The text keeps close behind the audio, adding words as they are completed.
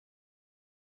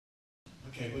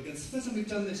Okay, it's the first time we've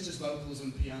done this, just vocals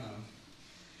and piano,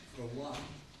 for a while.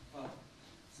 Well,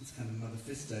 since kind of Mother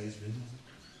Fist days, really.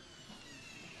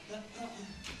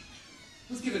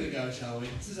 Let's give it a go, shall we?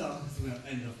 We're going to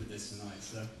end up with this tonight,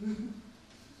 so.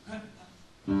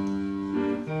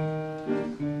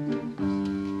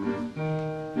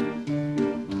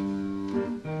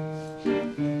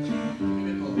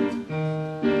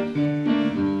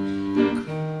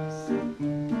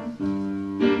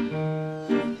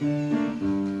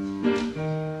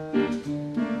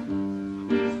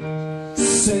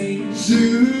 Saint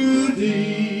Judy,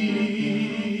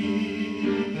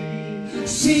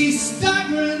 she's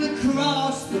staggering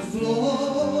across the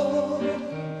floor.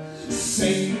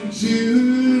 Saint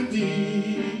Judy,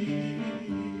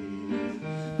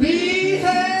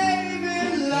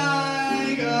 behaving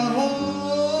like a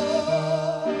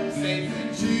whore. Saint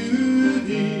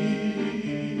Judy,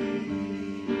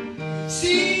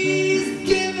 she's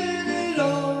giving it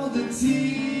all the tears.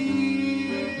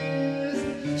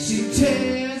 She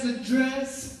tears a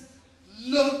dress,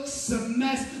 looks a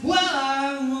mess. Well,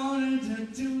 I wanted to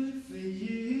do it for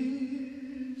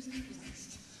years.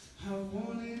 I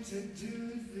wanted to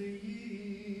do it for years.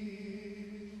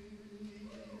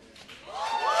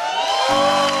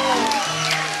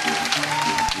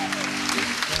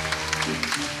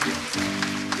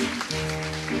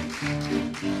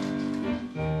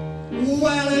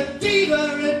 Well, a diva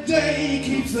a day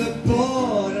keeps the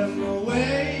boredom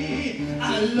away.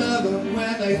 I love them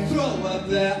when they throw up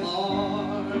their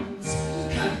arms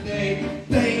and they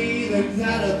bathe in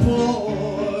that applause,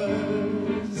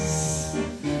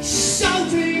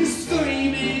 shouting,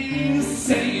 screaming,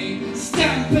 singing,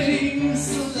 stamping,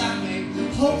 slamming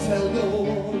hotel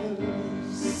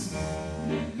doors.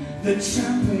 The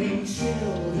champagne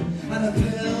chilled and the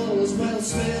pills well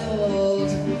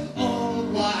spilled, all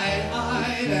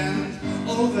wide-eyed and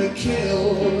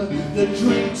overkill. The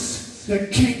drinks, the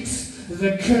kinks,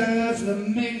 the curves, the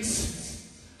minx,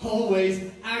 always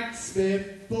acts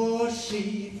before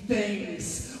she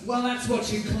thinks. Well, that's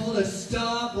what you call a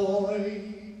star,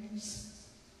 boys.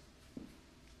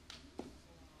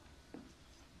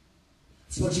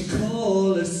 It's what you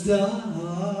call a star.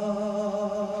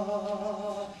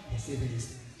 Yes, it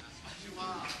is. You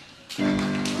are.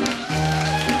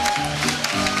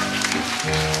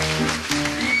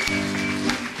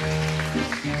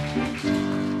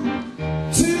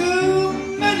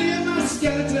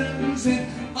 Skeletons in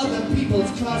other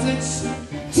people's closets.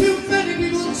 Too many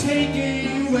people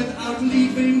taking without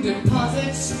leaving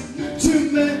deposits. Too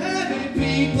many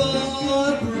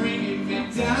people bringing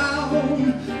me down,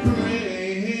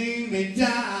 bring me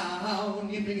down.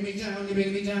 You bring me down, you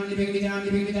bring me down, you bring me down,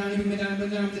 you bring me down, you bring me down, down,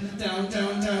 down,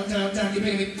 down, down, down, down. You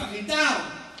bring me fucking down.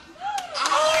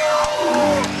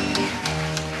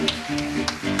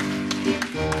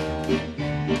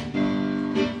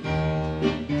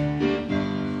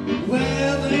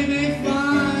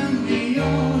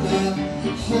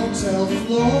 Hotel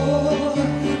floor,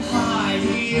 high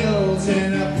heels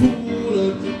in a pool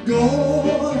of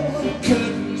gold,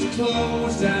 curtains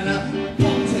closed and a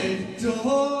bolted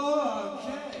door.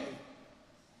 Okay.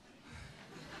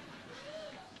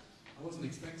 I wasn't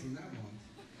expecting that one.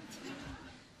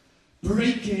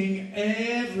 Breaking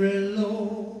every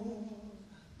law.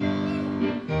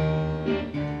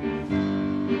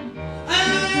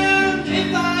 And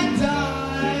if I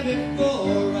die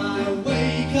before I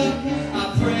wake up,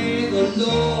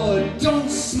 Lord, don't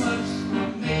smudge my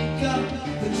makeup.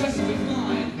 The dress will be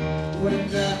fine when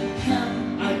the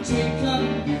hem I take up.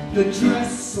 The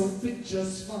dress will fit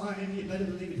just fine. You better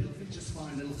believe it, it'll fit just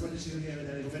fine. Little French in here and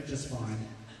there, it'll fit just fine.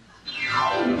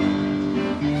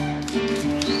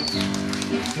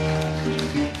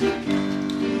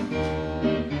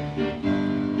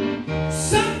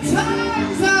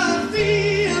 Sometimes I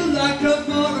feel like a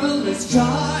moralist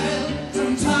child.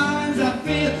 Sometimes I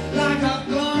feel like I've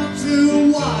gone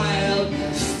too wild.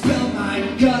 Spilled my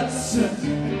guts,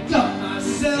 got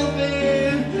myself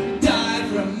in, died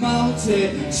from a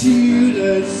multitude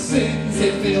of sins.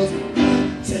 It feels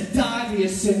good to die for your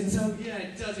sins. Oh yeah,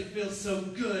 it does. It feels so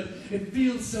good. It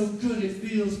feels so good. It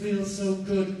feels so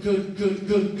good. Good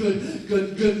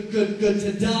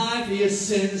to die for your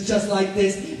sins, just like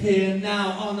this here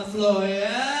now on the floor.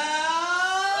 Yeah.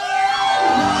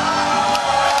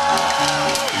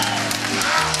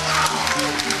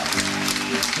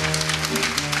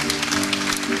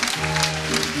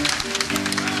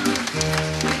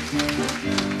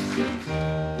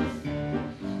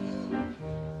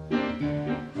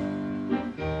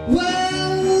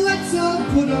 Well, let's all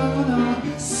put on our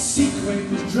sequin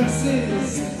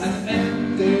dresses and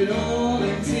end it all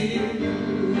in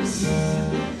tears.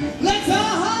 Let's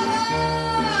all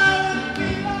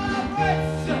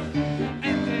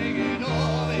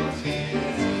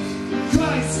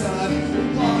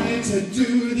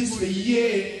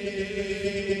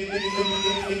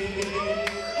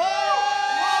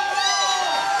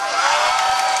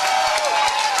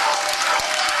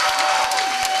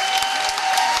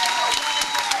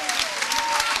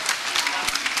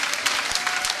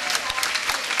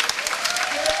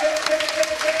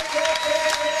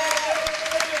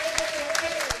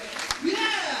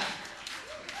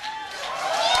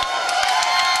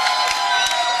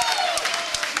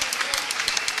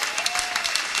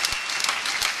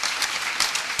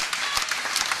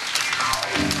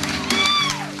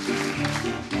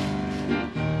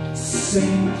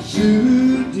Saint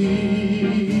Judy.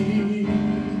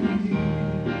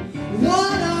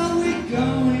 What are we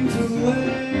going to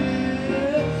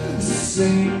wear?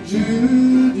 Saint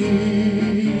Judy.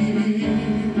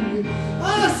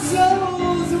 Our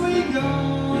souls we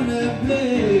gonna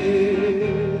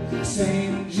play.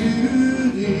 Saint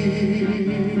Judy.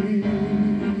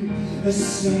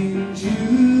 Saint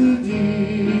Judy.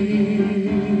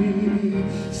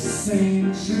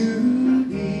 Saint Judy.